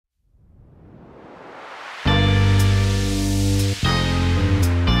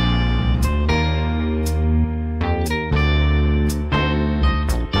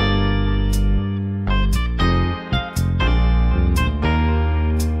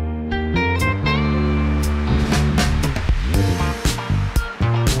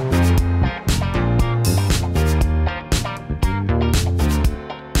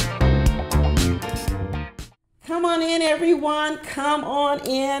everyone, come on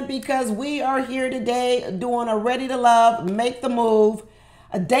in because we are here today doing a Ready to Love, Make the Move,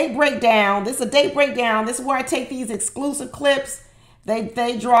 a date breakdown. This is a date breakdown. This is where I take these exclusive clips.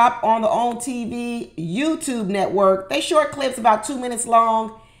 They drop on the OWN TV YouTube network. They short clips about 2 minutes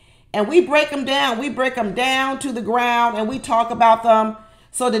long, and we break them down. We break them down to the ground, and we talk about them.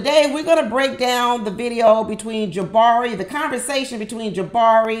 So today we're going to break down the video between Jabari, the conversation between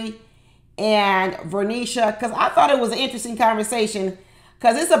Jabari and Vernisha, because I thought it was an interesting conversation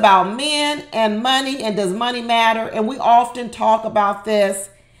because it's about men and money and does money matter, and we often talk about this,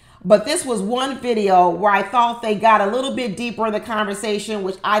 but this was one video where I thought they got a little bit deeper in the conversation,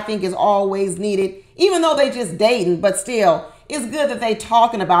 which I think is always needed, even though they just dating, but still it's good that they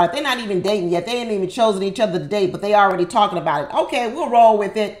talking about it. They're not even dating yet. They ain't even chosen each other to date, but they already talking about it. Okay, we'll roll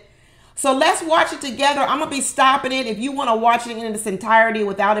with it. So let's watch it together. I'm going to be stopping it. If you want to watch it in its entirety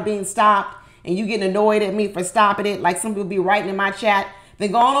without it being stopped and you getting annoyed at me for stopping it, like some people be writing in my chat,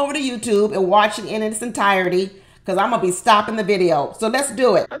 then go on over to YouTube and watch it in its entirety because I'm going to be stopping the video. So let's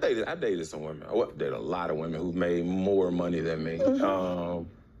do it. I dated some women. I dated a lot of women who made more money than me. So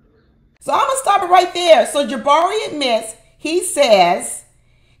I'm going to stop it right there. So Jabari admits, he says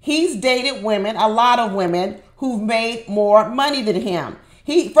he's dated women, a lot of women who've made more money than him.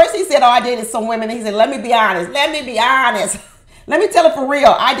 First he said, oh, I dated some women. And he said, let me be honest. Let me be honest. Let me tell it for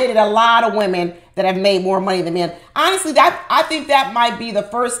real. I dated a lot of women that have made more money than men. Honestly, I think that might be the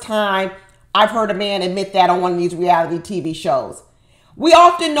first time I've heard a man admit that on one of these reality TV shows. We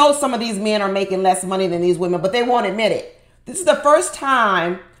often know some of these men are making less money than these women, but they won't admit it. This is the first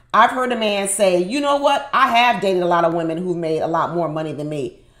time I've heard a man say, you know what? I have dated a lot of women who've made a lot more money than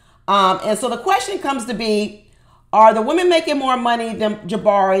me. And so the question comes to be, are the women making more money than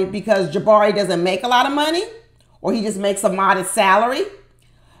Jabari because Jabari doesn't make a lot of money? Or he just makes a modest salary?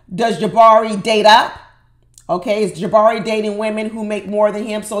 Does Jabari date up? Okay, is Jabari dating women who make more than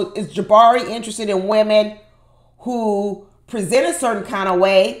him? So is Jabari interested in women who present a certain kind of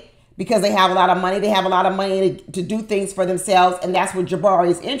way because they have a lot of money? They have a lot of money to do things for themselves, and that's what Jabari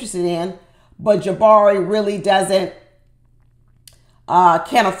is interested in. But Jabari really doesn't,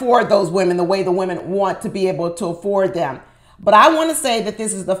 can't afford those women the way the women want to be able to afford them. But I want to say that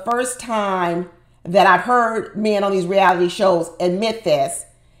this is the first time that I've heard men on these reality shows admit this.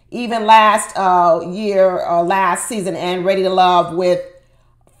 Even last last season and Ready to Love with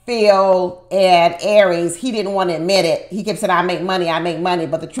Phil and Aries, he didn't want to admit it. He kept saying, I make money, I make money.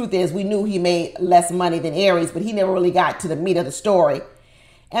 But the truth is we knew he made less money than Aries, but he never really got to the meat of the story.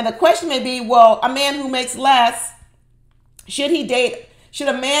 And the question may be, well, a man who makes less, should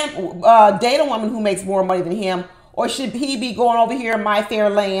a man date a woman who makes more money than him? Or should he be going over here in My Fair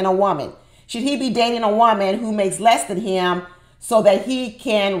Lane a woman? Should he be dating a woman who makes less than him so that he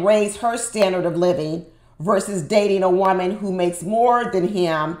can raise her standard of living versus dating a woman who makes more than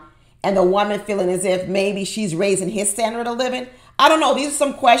him and the woman feeling as if maybe she's raising his standard of living? I don't know. These are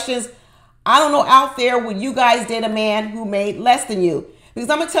some questions. I don't know out there, would you guys date a man who made less than you? Because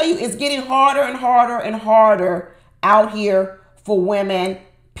I'm going to tell you, it's getting harder and harder and harder out here for women,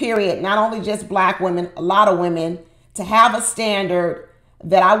 period. Not only just black women, a lot of women, to have a standard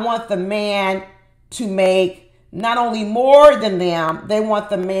that I want the man to make not only more than them, they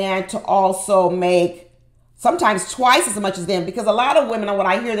want the man to also make sometimes twice as much as them. Because a lot of women, what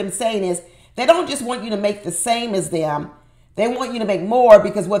I hear them saying is they don't just want you to make the same as them. They want you to make more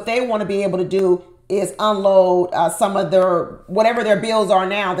because what they want to be able to do is unload some of their, whatever their bills are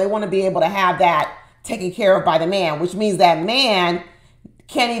now. They want to be able to have that taken care of by the man, which means that man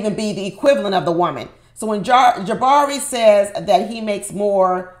can't even be the equivalent of the woman. So when Jabari says that he makes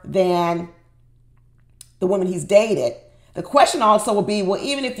more than the woman he's dated, the question also will be, well,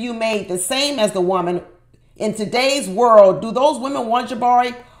 even if you made the same as the woman, in today's world, do those women want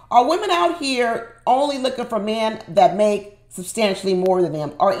Jabari? Are women out here only looking for men that make substantially more than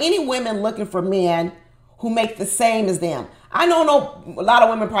them? Are any women looking for men who make the same as them? I know a lot of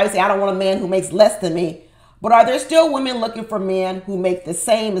women probably say, I don't want a man who makes less than me. But are there still women looking for men who make the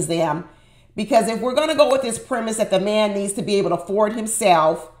same as them? Because if we're going to go with this premise that the man needs to be able to afford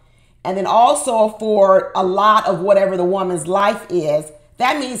himself and then also afford a lot of whatever the woman's life is,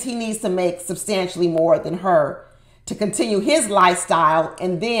 that means he needs to make substantially more than her to continue his lifestyle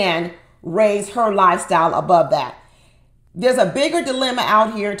and then raise her lifestyle above that. There's a bigger dilemma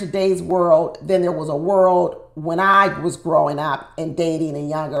out here in today's world than there was a world when I was growing up and dating and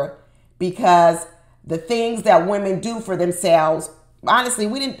younger, because the things that women do for themselves, honestly,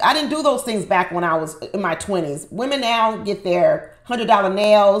 I didn't do those things back when I was in my 20s. Women now get their $100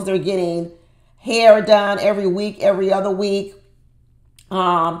 nails. They're getting hair done every week, every other week.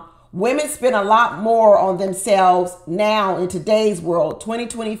 Women spend a lot more on themselves now in today's world,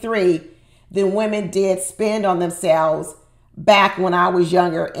 2023, than women did spend on themselves back when I was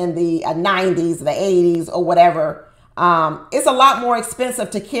younger in the 90s, the 80s, or whatever. It's a lot more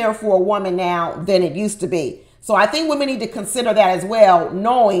expensive to care for a woman now than it used to be. So I think women need to consider that as well,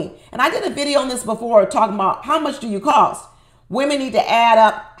 knowing, and I did a video on this before talking about how much do you cost? Women need to add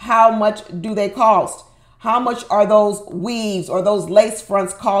up how much do they cost? How much are those weaves or those lace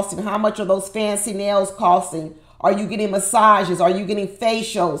fronts costing? How much are those fancy nails costing? Are you getting massages? Are you getting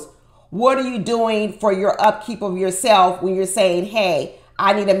facials? What are you doing for your upkeep of yourself when you're saying, hey,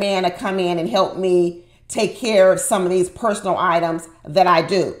 I need a man to come in and help me take care of some of these personal items that I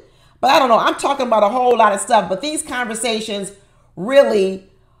do? But I don't know. I'm talking about a whole lot of stuff, but these conversations really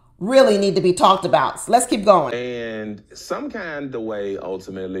need to be talked about. So let's keep going. And some kind of way,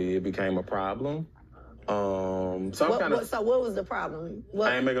 ultimately, it became a problem. So what was the problem?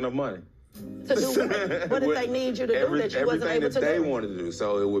 I ain't making enough money. To do what did they need you to do that you wasn't able to do? Everything that they wanted to do.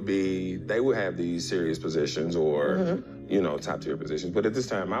 So it would be, they would have these serious positions or, you know, top tier positions. But at this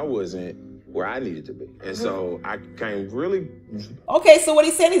time, I wasn't where I needed to be. And so I came really... Okay, so what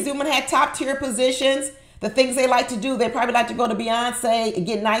he said is women had top tier positions. The things they like to do, they probably like to go to Beyonce and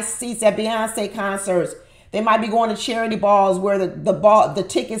get nice seats at Beyonce concerts. They might be going to charity balls where the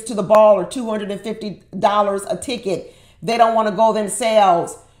tickets to the ball are $250 a ticket. They don't want to go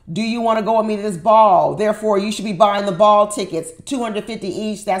themselves. Do you want to go with me to this ball? Therefore, you should be buying the ball tickets, $250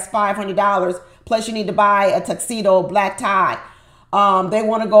 each. That's $500. Plus, you need to buy a tuxedo, black tie. They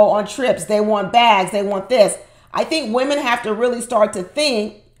want to go on trips. They want bags. They want this. I think women have to really start to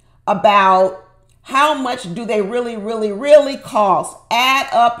think about how much do they really cost. Add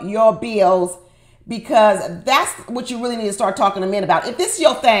up your bills, because that's what you really need to start talking to men about. If this is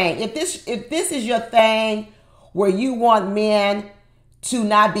your thing, if this is your thing where you want men to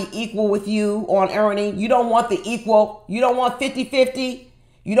not be equal with you on earning, you don't want the equal, you don't want 50-50,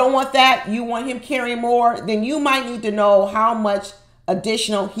 you don't want that, you want him carrying more, then you might need to know how much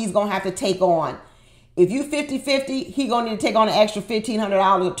additional he's going to have to take on. If you 50-50, he going to need to take on an extra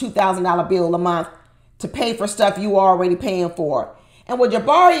 $1,500 or $2,000 bill a month to pay for stuff you are already paying for. And what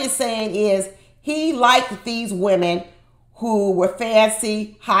Jabari is saying is he liked these women who were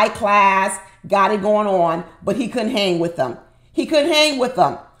fancy, high class, got it going on, but he couldn't hang with them. He couldn't hang with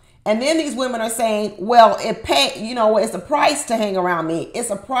them. And then these women are saying, well, it's a price to hang around me. It's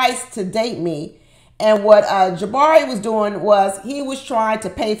a price to date me. And what Jabari was doing was he was trying to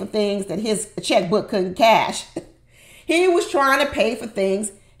pay for things that his checkbook couldn't cash. He was trying to pay for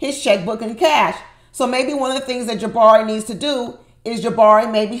things his checkbook couldn't cash. So maybe one of the things that Jabari needs to do is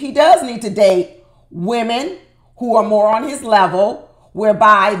maybe he does need to date women who are more on his level,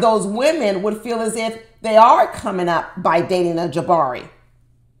 whereby those women would feel as if they are coming up by dating a Jabari.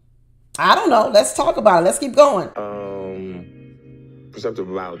 I don't know. Let's talk about it. Let's keep going. Perceptive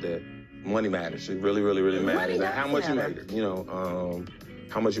about that. Money matters. It really matters. Like how much you make,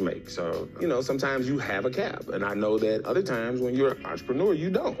 how much you make. So, sometimes you have a cap. And I know that other times when you're an entrepreneur, you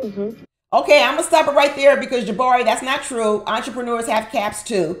don't. Okay, I'm going to stop it right there because Jabari, that's not true. Entrepreneurs have caps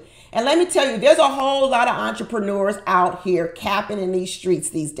too. And let me tell you, there's a whole lot of entrepreneurs out here capping in these streets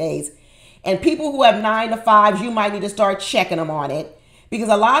these days. And people who have 9-to-5s, you might need to start checking them on it. Because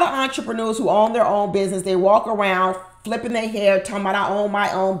a lot of entrepreneurs who own their own business, they walk around flipping their hair, talking about I own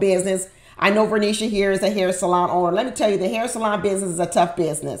my own business. I know Vernisha here is a hair salon owner. Let me tell you, the hair salon business is a tough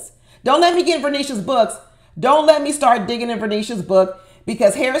business. Don't let me get in Vernisha's books. Don't let me start digging in Vernisha's book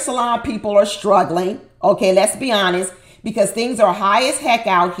because hair salon people are struggling. Okay, let's be honest. Because things are high as heck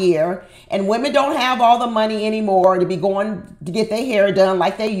out here and women don't have all the money anymore to be going to get their hair done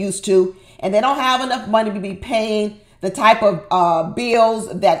like they used to. And they don't have enough money to be paying the type of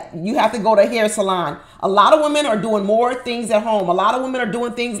bills that you have to go to a hair salon. A lot of women are doing more things at home. A lot of women are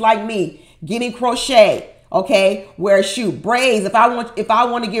doing things like me, getting crochet, okay, where braids. If I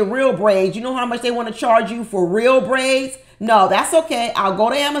want to get real braids, you know how much they want to charge you for real braids? No, that's okay. I'll go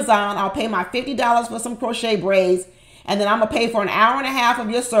to Amazon. I'll pay my $50 for some crochet braids. And then I'm going to pay for an hour and a half of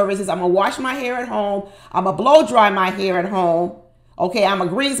your services. I'm going to wash my hair at home. I'm going to blow dry my hair at home. Okay, I'm going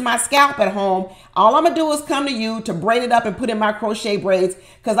to grease my scalp at home. All I'm going to do is come to you to braid it up and put in my crochet braids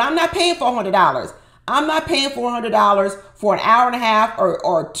because I'm not paying $400. I'm not paying $400 for an hour and a half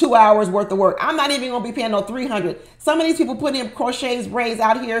or 2 hours worth of work. I'm not even going to be paying no $300. Some of these people putting in crochet braids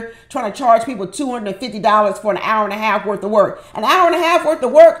out here trying to charge people $250 for an hour and a half worth of work. An hour and a half worth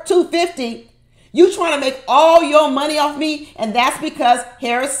of work, $250. You trying to make all your money off me, and that's because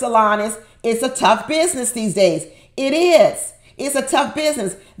hair salon it's a tough business these days. It is. It's a tough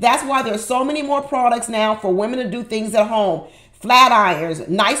business. That's why there's so many more products now for women to do things at home. flat irons,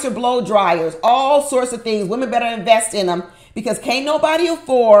 nicer blow dryers, all sorts of things. Women better invest in them because can't nobody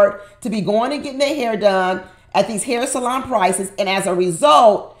afford to be going and getting their hair done at these hair salon prices. And as a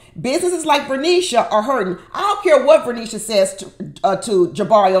result, businesses like Vernisha are hurting. I don't care what Vernisha says to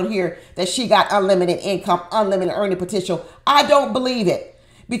Jabari on here that she got unlimited income, unlimited earning potential. I don't believe it.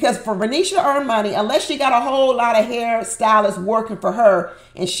 Because for Vernisha to earn money, unless she got a whole lot of hairstylists working for her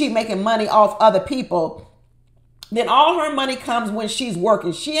and she making money off other people, then all her money comes when she's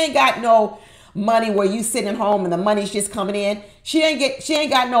working. She ain't got no money where you sitting home and the money's just coming in. She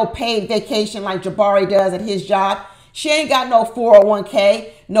ain't got no paid vacation like Jabari does at his job. She ain't got no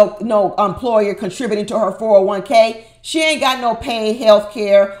 401k, no employer contributing to her 401k. She ain't got no paid health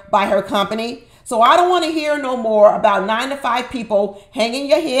care by her company. So I don't want to hear no more about 9-to-5 people hanging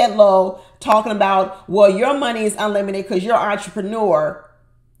your head low, talking about, well, your money is unlimited because you're an entrepreneur,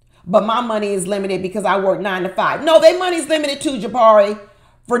 but my money is limited because I work 9-to-5. No, their money is limited too, Jabari.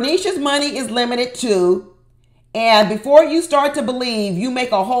 Vernisha's money is limited too. And before you start to believe you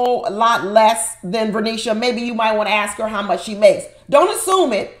make a whole lot less than Vernisha, maybe you might want to ask her how much she makes. Don't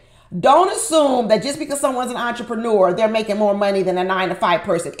assume it. Don't assume that just because someone's an entrepreneur, they're making more money than a 9-to-5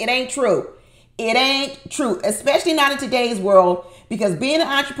 person. It ain't true. It ain't true, especially not in today's world, because being an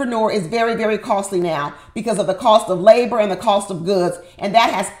entrepreneur is very, very costly now because of the cost of labor and the cost of goods. And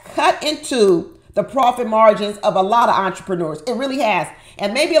that has cut into the profit margins of a lot of entrepreneurs. It really has.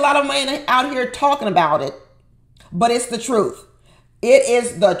 And maybe a lot of them ain't out here talking about it, but it's the truth. It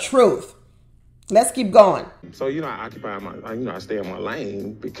is the truth. Let's keep going. So, I occupy I stay in my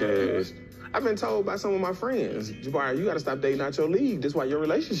lane because I've been told by some of my friends, Jabari, you got to stop dating out your league. That's why your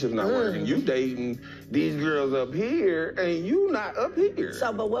relationship's not working. You dating these girls up here and you not up here.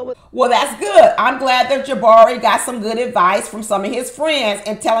 So, but what was... Well, that's good. I'm glad that Jabari got some good advice from some of his friends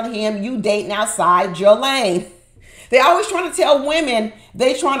and telling him you dating outside your lane. They always trying to tell women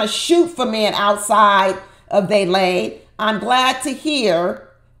they trying to shoot for men outside of their lane. I'm glad to hear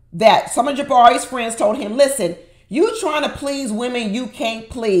that some of Jabari's friends told him, listen, you trying to please women you can't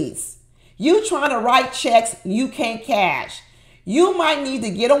please. You trying to write checks you can't cash. You might need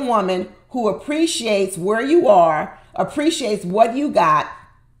to get a woman who appreciates where you are, appreciates what you got,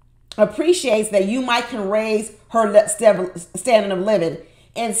 appreciates that you might can raise her standard of living.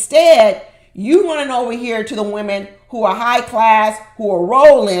 Instead, you running over here to the women who are high class, who are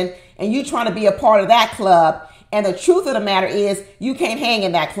rolling, and you trying to be a part of that club. And the truth of the matter is you can't hang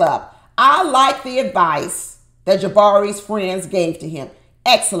in that club. I like the advice that Jabari's friends gave to him.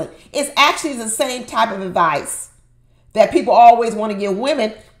 Excellent. It's actually the same type of advice that people always want to give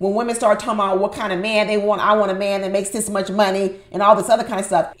women when women start talking about what kind of man they want. I want a man that makes this much money and all this other kind of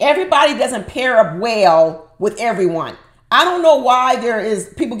stuff. Everybody doesn't pair up well with everyone. I don't know why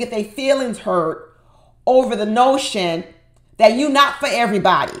people get their feelings hurt over the notion that you're not for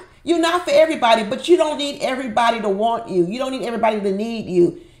everybody. You're not for everybody, but you don't need everybody to want you. You don't need everybody to need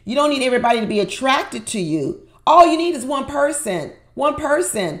you. You don't need everybody to be attracted to you. All you need is one person. One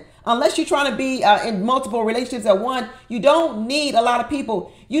person. Unless you're trying to be in multiple relationships at one, you don't need a lot of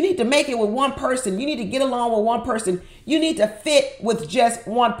people. You need to make it with one person. You need to get along with one person. You need to fit with just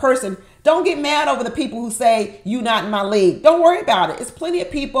one person. Don't get mad over the people who say you not in my league. Don't worry about it. It's plenty of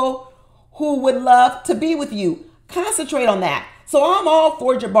people who would love to be with you. Concentrate on that. So I'm all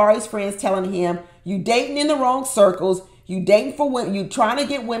for Jabari's friends telling him you dating in the wrong circles. You dating for women. You trying to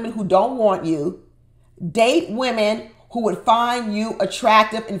get women who don't want you. Date women who would find you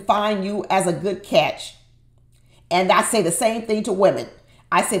attractive and find you as a good catch. And I say the same thing to women.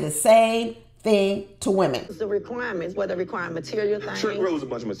 I say the same thing to women. The requirements, whether requiring material things. Trip grows a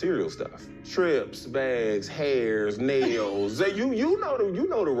bunch of material stuff. Trips, bags, hairs, nails. You know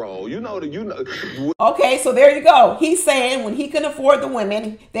the role. Okay, so there you go. He's saying when he couldn't afford the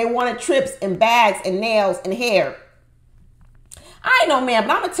women, they wanted trips and bags and nails and hair. I ain't no man,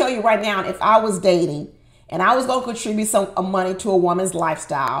 but I'm gonna tell you right now, if I was dating and I was going to contribute some money to a woman's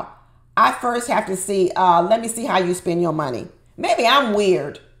lifestyle, I first have to see, let me see how you spend your money. Maybe I'm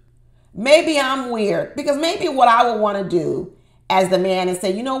weird. Because maybe what I would want to do as the man is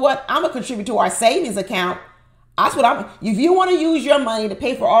say, you know what? I'm going to contribute to our savings account. That's what if you want to use your money to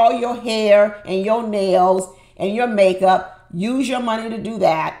pay for all your hair and your nails and your makeup, use your money to do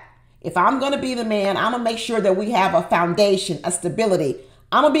that. If I'm going to be the man, I'm going to make sure that we have a foundation, a stability.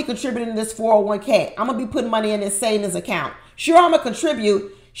 I'm going to be contributing to this 401k. I'm going to be putting money in this savings account. Sure, I'm going to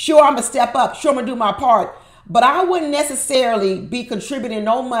contribute. Sure, I'm going to step up. Sure, I'm going to do my part. But I wouldn't necessarily be contributing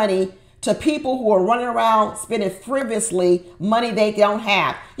no money to people who are running around spending frivolously money they don't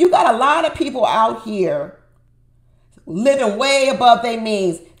have. You got a lot of people out here living way above their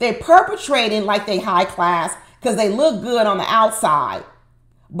means. They're perpetrating like they high class. because they look good on the outside,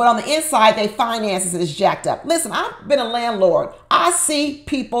 but on the inside, their finances is jacked up. Listen, I've been a landlord. I see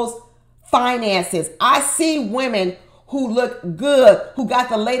people's finances. I see women who look good, who got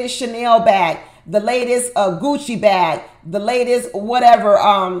the latest Chanel bag, the latest Gucci bag, the latest whatever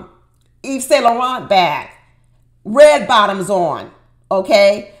Yves Saint Laurent bag, red bottoms on,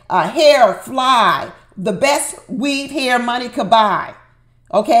 okay, hair fly, the best weave hair money could buy,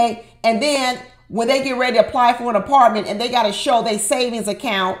 okay, and then when they get ready to apply for an apartment and they got to show their savings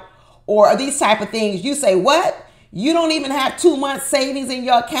account or these type of things, you say, what? You don't even have 2 months savings in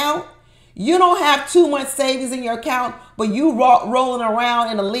your account? You don't have 2 months savings in your account, but you rolling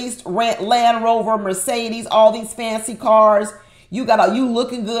around in a leased rent Land Rover, Mercedes, all these fancy cars. You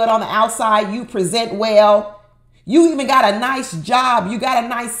looking good on the outside. You present well. You even got a nice job. You got a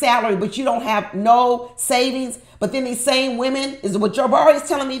nice salary, but you don't have no savings. But then these same women, is what Jabari is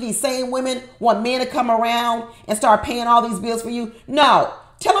telling me, these same women want men to come around and start paying all these bills for you. No,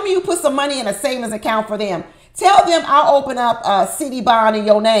 tell them you put some money in a savings account for them. Tell them I'll open up a city bond in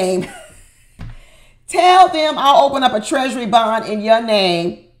your name. Tell them I'll open up a treasury bond in your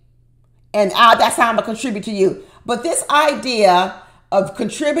name, and that's how I'm going to contribute to you. But this idea of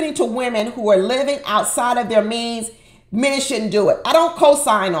contributing to women who are living outside of their means, men shouldn't do it. I don't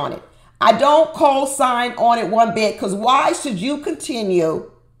co-sign on it. I don't co-sign on it one bit, because why should you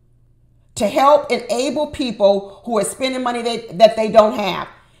continue to help enable people who are spending money that they don't have?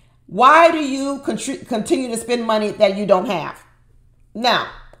 Why do you continue to spend money that you don't have? Now,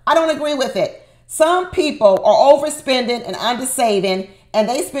 I don't agree with it. Some people are overspending and undersaving, and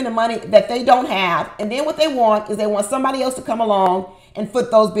they spend the money that they don't have. And then what they want is they want somebody else to come along and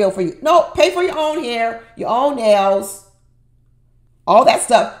foot those bills for you. No, pay for your own hair, your own nails, all that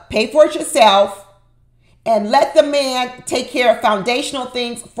stuff. Pay for it yourself, and let the man take care of foundational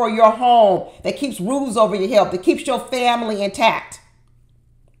things for your home that keeps roofs over your head, that keeps your family intact.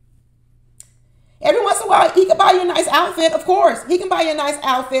 Every once in a while, he can buy you a nice outfit. Of course, he can buy you a nice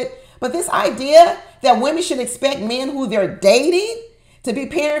outfit. But this idea that women should expect men who they're dating to be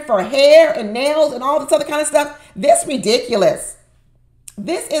paying for hair and nails and all this other kind of stuff, this is ridiculous.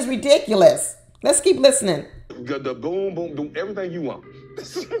 This is ridiculous. Let's keep listening. The boom, boom, do everything you want.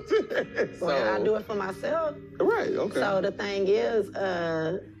 Well, I do it for myself. Right, okay. So the thing is,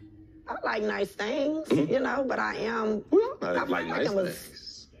 I like nice things, you know, but I am... Well, I like nice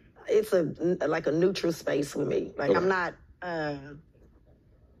things. It's like a neutral space with me. Like, okay. I'm not...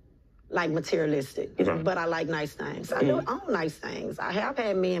 like materialistic, but I like nice things. I do own nice things. I have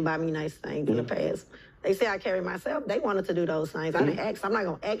had men buy me nice things in the past. They say I carry myself. They wanted to do those things. I didn't ask. I'm not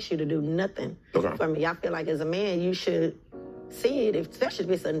going to ask you to do nothing for me. I feel like as a man, you should see it,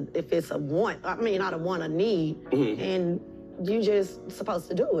 especially if it's a want. I mean, not a want, a need, and you just supposed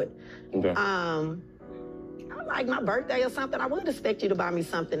to do it. Like my birthday or something, I would expect you to buy me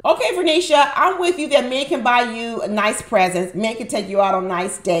something. Okay, Vernisha, I'm with you that men can buy you nice presents. Men can take you out on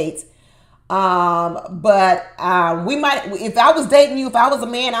nice dates. We might, if I was dating you, if I was a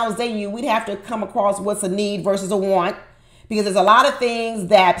man, I was dating you, we'd have to come across what's a need versus a want, because there's a lot of things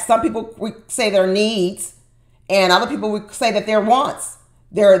that some people would say they're needs and other people would say that they're wants.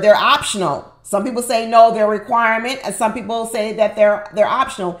 They're optional. Some people say no, they're a requirement, and some people say that they're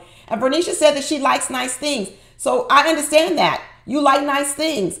optional. And Vernisha said that she likes nice things. So I understand that. You like nice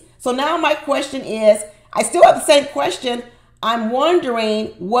things. So now my question is, I still have the same question. I'm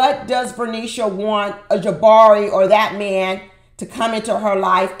wondering, what does Vernisha want a Jabari or that man to come into her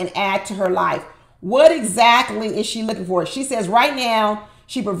life and add to her life? What exactly is she looking for? She says right now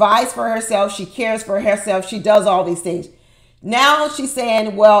she provides for herself, she cares for herself, she does all these things. Now she's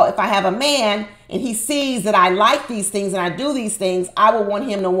saying, well, if I have a man and he sees that I like these things and I do these things, I would want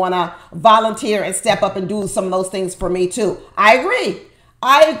him to want to volunteer and step up and do some of those things for me too. I agree.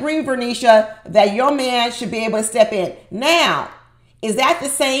 I agree, Vernisha, that your man should be able to step in. Now, is that the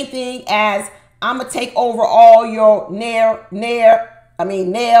same thing as I'm going to take over all your nails,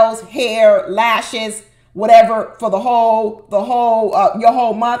 hair, lashes, whatever for your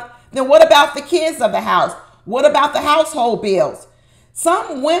whole month? Then what about the kids of the house? What about the household bills?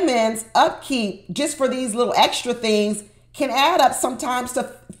 Some women's upkeep just for these little extra things can add up sometimes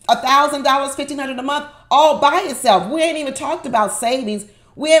to $1,000, $1,500 a month all by itself. We ain't even talked about savings.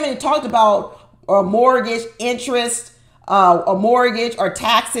 We haven't even talked about a mortgage, interest, a mortgage or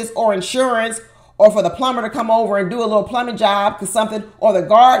taxes or insurance, or for the plumber to come over and do a little plumbing job because something, or the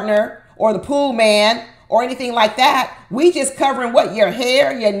gardener or the pool man or anything like that. We just covering what? Your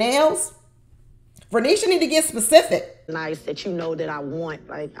hair, your nails? Vernisha need to get specific. nice that you know that I want.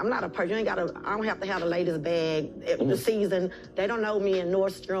 Like, I'm not a person. I don't have to have the latest bag the season. They don't know me in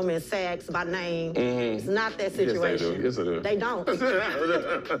Nordstrom and Saks by name. It's not that situation. Yes, they do. They don't.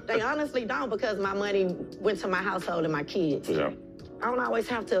 They honestly don't, because my money went to my household and my kids. Yeah. I don't always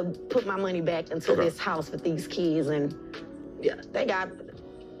have to put my money back into this house with these kids, and they got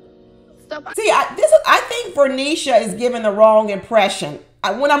stuff. See, I think Vernisha is giving the wrong impression.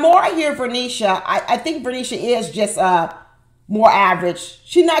 When I hear Vernisha, I think Vernisha is just more average.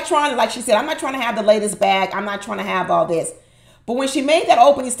 She's not trying to, like she said, I'm not trying to have the latest bag. I'm not trying to have all this. But when she made that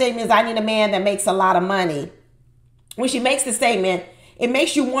opening statement, is I need a man that makes a lot of money. When she makes the statement, it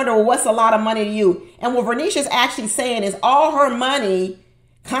makes you wonder, well, what's a lot of money to you? And what Vernisha's actually saying is all her money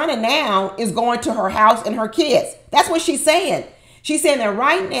kind of now is going to her house and her kids. That's what she's saying. She's saying that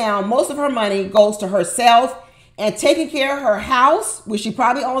right now, most of her money goes to herself and taking care of her house, which she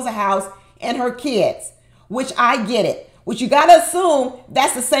probably owns a house, and her kids, which I get it. Which you got to assume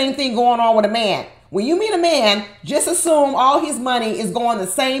that's the same thing going on with a man. When you meet a man, just assume all his money is going the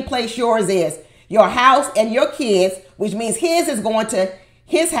same place yours is. Your house and your kids, which means his is going to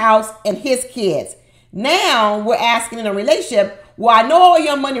his house and his kids. Now we're asking in a relationship, well, I know all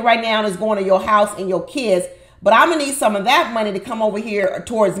your money right now is going to your house and your kids, but I'm going to need some of that money to come over here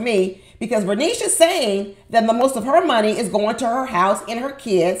towards me, because Vernisha's saying that the most of her money is going to her house and her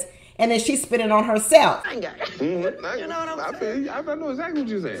kids, and then she's spending on herself. I ain't got it. You know what I'm saying? I know exactly what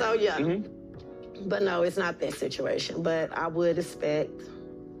you're saying. So, yeah. But no, it's not that situation. But I would expect,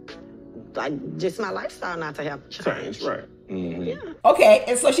 like, just my lifestyle not to have to change. Right. Yeah. Okay,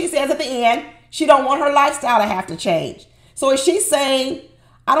 and so she says at the end, she don't want her lifestyle to have to change. So is she saying,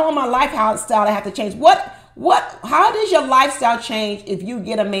 I don't want my lifestyle to have to change? How does your lifestyle change if you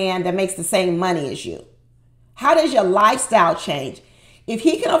get a man that makes the same money as you? How does your lifestyle change? If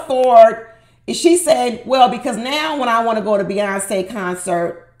he can afford, is she saying, well, because now when I want to go to Beyonce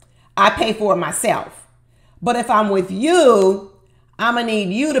concert, I pay for it myself. But if I'm with you, I'm going to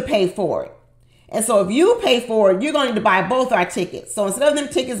need you to pay for it. And so if you pay for it, you're going to need to buy both our tickets. So instead of them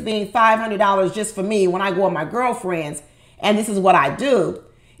tickets being $500 just for me when I go with my girlfriends, and this is what I do,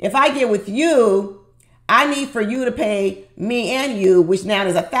 if I get with you, I need for you to pay me and you, which now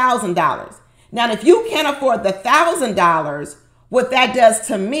is $1,000. Now, if you can't afford the $1,000, what that does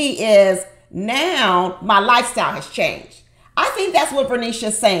to me is now my lifestyle has changed. I think that's what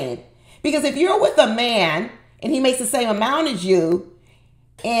Vernisha's saying. Because if you're with a man and he makes the same amount as you,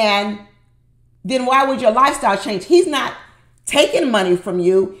 and then why would your lifestyle change? He's not taking money from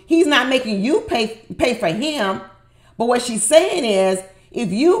you. He's not making you pay for him. But what she's saying is,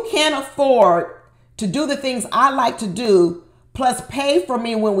 if you can't afford to do the things I like to do, plus pay for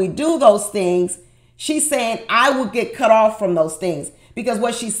me when we do those things, she's saying I will get cut off from those things. Because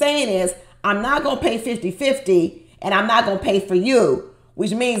what she's saying is, I'm not going to pay 50-50 and I'm not going to pay for you,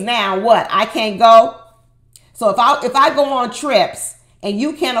 which means now what? I can't go. So if I go on trips and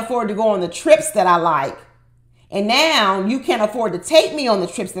you can't afford to go on the trips that I like, and now you can't afford to take me on the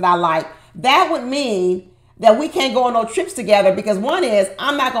trips that I like, that would mean that we can't go on no trips together, because one is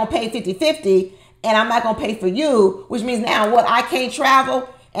I'm not going to pay 50-50 and I'm not going to pay for you, which means now what? I can't travel.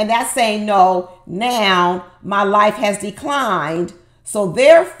 And that's saying, no, now my life has declined. So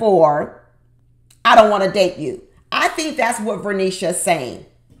therefore, I don't want to date you. I think that's what Vernisha is saying.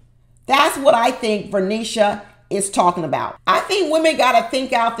 That's what I think Vernisha is talking about. I think women got to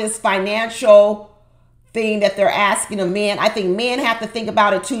think out this financial thing that they're asking of men. I think men have to think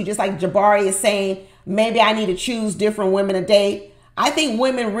about it too, just like Jabari is saying, maybe I need to choose different women to date. I think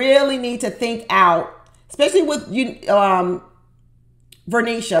women really need to think out, especially with Vernisha.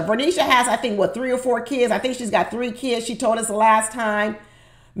 Vernisha has, I think, 3 or 4 kids. I think she's got 3 kids. She told us the last time.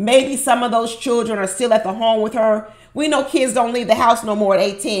 Maybe some of those children are still at the home with her. We know kids don't leave the house no more at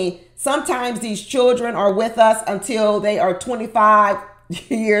 18. Sometimes these children are with us until they are 25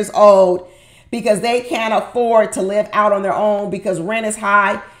 years old, because they can't afford to live out on their own because rent is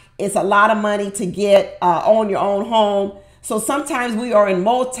high. It's a lot of money to get own your own home. So sometimes we are in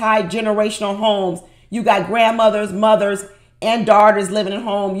multi-generational homes. You got grandmothers, mothers, and daughters living at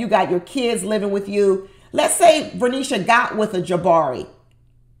home. You got your kids living with you. Let's say Vernisha got with a Jabari.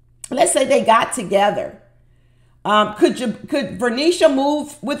 Let's say they got together. Could Vernisha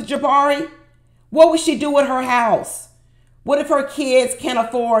move with Jabari? What would she do with her house? What if her kids can't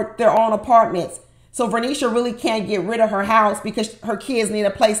afford their own apartments? So Vernisha really can't get rid of her house because her kids need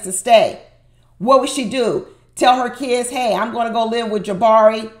a place to stay. What would she do? Tell her kids, hey, I'm going to go live with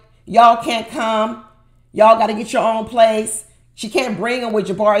Jabari. Y'all can't come. Y'all got to get your own place. She can't bring them with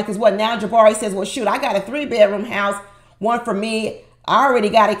Jabari because what? Now Jabari says, well, shoot, I got a 3-bedroom house, one for me. I already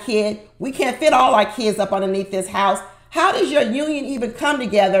got a kid. We can't fit all our kids up underneath this house. How does your union even come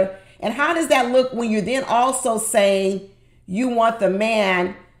together? And how does that look when you're then also saying you want the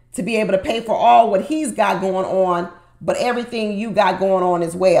man to be able to pay for all what he's got going on, but everything you got going on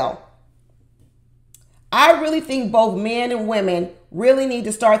as well? I really think both men and women really need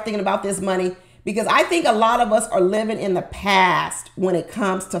to start thinking about this money, because I think a lot of us are living in the past when it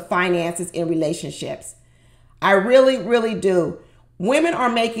comes to finances in relationships. I really, really do. Women are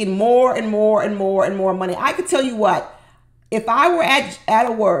making more and more and more and more money. I could tell you what, if I were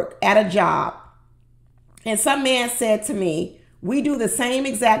at a job, and some man said to me, we do the same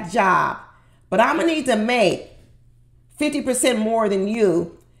exact job, but I'm going to need to make 50% more than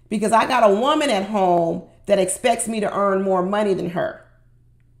you because I got a woman at home that expects me to earn more money than her.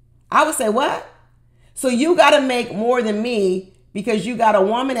 I would say, what? So you got to make more than me because you got a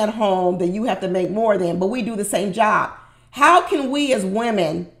woman at home that you have to make more than, but we do the same job. How can we as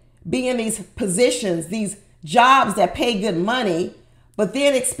women be in these positions, these jobs that pay good money, but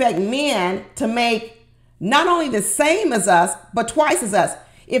then expect men to make not only the same as us, but twice as us?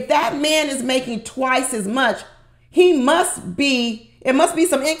 If that man is making twice as much, it must be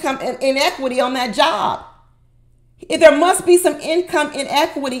some income inequity on that job. If there must be some income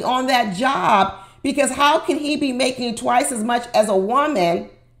inequity on that job, because how can he be making twice as much as a woman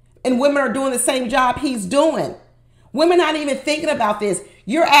and women are doing the same job he's doing? Women not even thinking about this.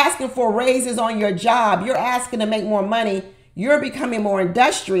 You're asking for raises on your job. You're asking to make more money. You're becoming more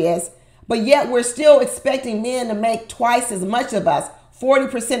industrious, but yet we're still expecting men to make twice as much of us,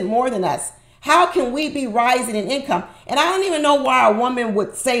 40% more than us. How can we be rising in income? And I don't even know why a woman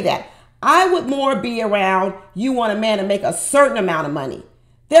would say that. I would more be around, you want a man to make a certain amount of money.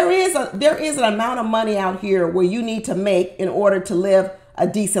 There is an amount of money out here where you need to make in order to live a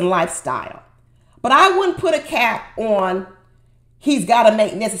decent lifestyle. But I wouldn't put a cap on he's got to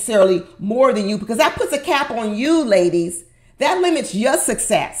make necessarily more than you, because that puts a cap on you, ladies. That limits your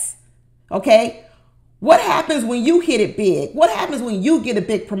success. Okay? What happens when you hit it big? What happens when you get a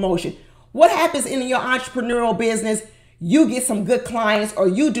big promotion? What happens in your entrepreneurial business? You get some good clients or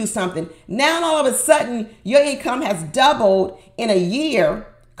you do something. Now all of a sudden your income has doubled in a year,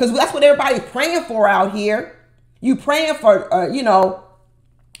 because that's what everybody's praying for out here. You praying for,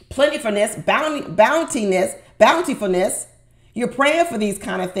 plentifulness, bountifulness. You're praying for these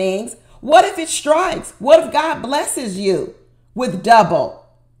kind of things. What if it strikes? What if God blesses you with double?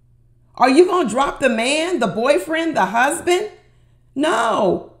 Are you going to drop the man, the boyfriend, the husband?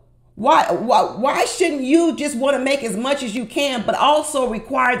 No. Why shouldn't you just want to make as much as you can, but also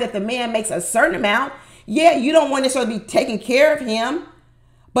require that the man makes a certain amount? Yeah, you don't want to necessarily be taking care of him,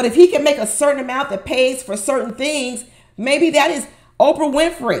 but if he can make a certain amount that pays for certain things, maybe that is Oprah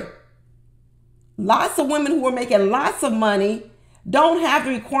Winfrey. Lots of women who are making lots of money don't have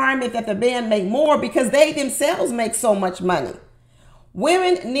the requirement that the man make more because they themselves make so much money.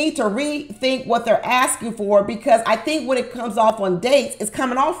 Women need to rethink what they're asking for, because I think when it comes off on dates, it's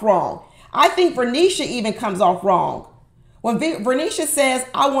coming off wrong. I think Vernisha even comes off wrong. When Vernisha says,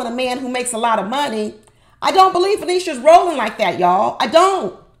 I want a man who makes a lot of money, I don't believe Vernisha's rolling like that, y'all. I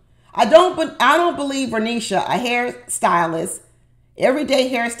don't believe Vernisha, a hairstylist,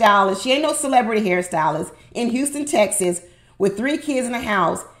 everyday hairstylist, she ain't no celebrity hairstylist in Houston, Texas, with 3 kids in the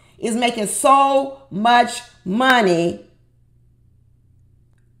house, is making so much money.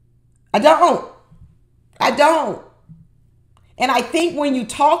 I don't. And I think when you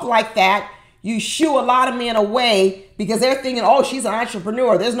talk like that, you shoo a lot of men away because they're thinking, oh, she's an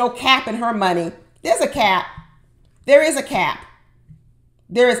entrepreneur. There's no cap in her money. There's a cap. There is a cap.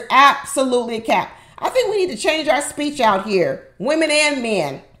 There is absolutely a cap. I think we need to change our speech out here, women and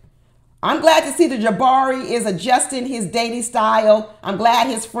men. I'm glad to see that Jabari is adjusting his dating style. I'm glad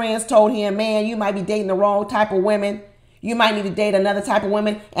his friends told him, man, you might be dating the wrong type of women. You might need to date another type of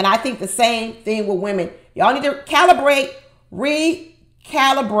women. And I think the same thing with women. Y'all need to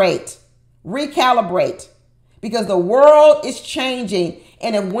recalibrate. Because the world is changing.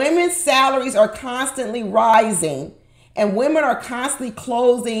 And if women's salaries are constantly rising and women are constantly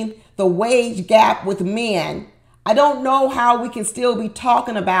closing the wage gap with men, I don't know how we can still be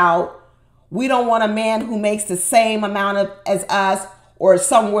talking about we don't want a man who makes the same amount as us or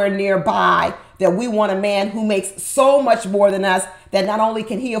somewhere nearby, that we want a man who makes so much more than us that not only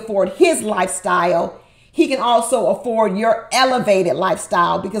can he afford his lifestyle, he can also afford your elevated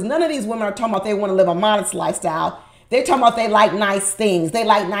lifestyle. Because none of these women are talking about they want to live a modest lifestyle. They're talking about they like nice things. They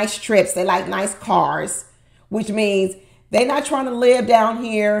like nice trips. They like nice cars, which means they're not trying to live down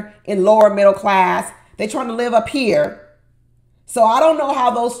here in lower middle class. They're trying to live up here. So I don't know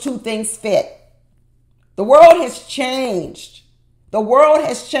how those two things fit. The world has changed. The world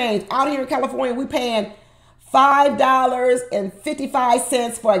has changed. Out here in California, we're paying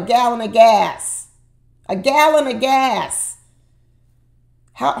 $5.55 for a gallon of gas. A gallon of gas.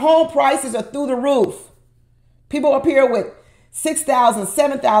 Home prices are through the roof. People up here with $6,000,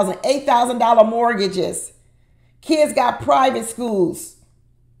 $7,000, $8,000 mortgages. Kids got private schools.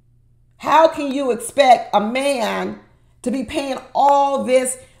 How can you expect a man to be paying all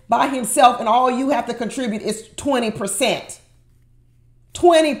this by himself and all you have to contribute is 20%?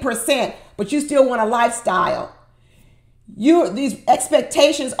 20%, but you still want a lifestyle. These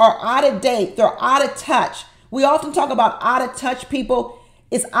expectations are out of date. They're out of touch. We often talk about out of touch people.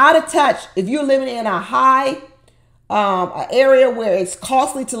 It's out of touch if you're living in a high area where it's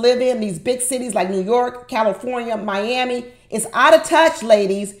costly to live in, these big cities like New York, California, Miami. It's out of touch,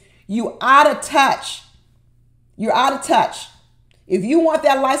 ladies. You out of touch. You're out of touch. If you want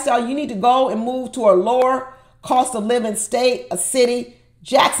that lifestyle, you need to go and move to a lower cost of living state, a city,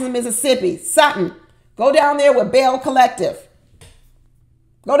 Jackson, Mississippi, something. Go down there with Bell Collective.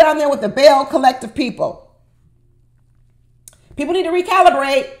 Go down there with the Bell Collective people. People need to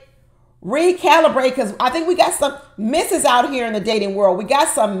recalibrate. Recalibrate, because I think we got some misses out here in the dating world. We got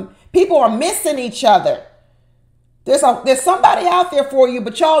some people are missing each other. There's somebody out there for you,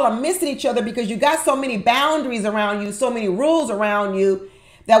 but y'all are missing each other because you got so many boundaries around you, so many rules around you,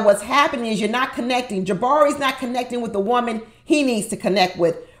 that what's happening is you're not connecting. Jabari's not connecting with the woman he needs to connect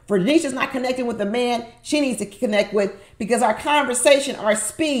with. Vernisha's not connecting with the man she needs to connect with, because our conversation, our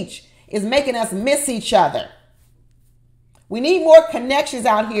speech is making us miss each other. We need more connections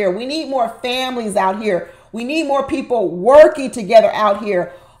out here. We need more families out here. We need more people working together out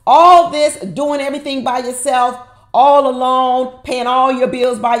here. All this doing everything by yourself, all alone, paying all your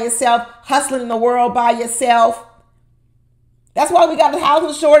bills by yourself, hustling in the world by yourself. That's why we got the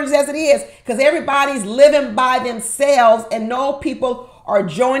housing shortage as it is, because everybody's living by themselves and no people are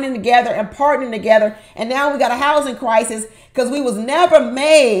joining together and partnering together. And now we got a housing crisis because we was never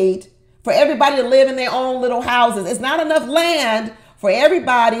made for everybody to live in their own little houses. It's not enough land for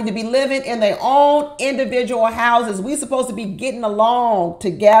everybody to be living in their own individual houses. We're supposed to be getting along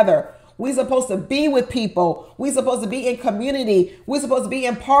together. We're supposed to be with people. We're supposed to be in community. We're supposed to be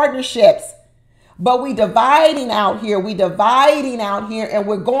in partnerships. But we dividing out here. We dividing out here, and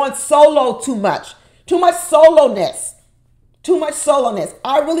we're going solo too much. Too much soloness. Too much soloness.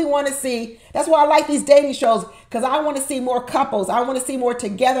 I really want to see, that's why I like these dating shows, because I want to see more couples. I want to see more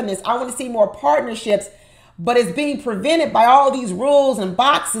togetherness. I want to see more partnerships, but it's being prevented by all these rules and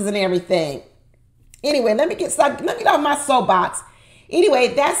boxes and everything. Anyway, let me get off my soapbox.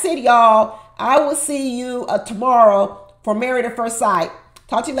 Anyway, that's it, y'all. I will see you tomorrow for Married at First Sight.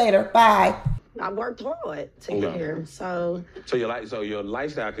 Talk to you later. Bye. I worked hard to get here, so your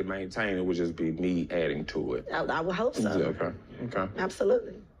lifestyle could maintain. It would just be me adding to it. I would hope so. Okay.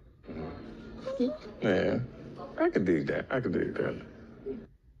 Absolutely. Yeah, I could dig that.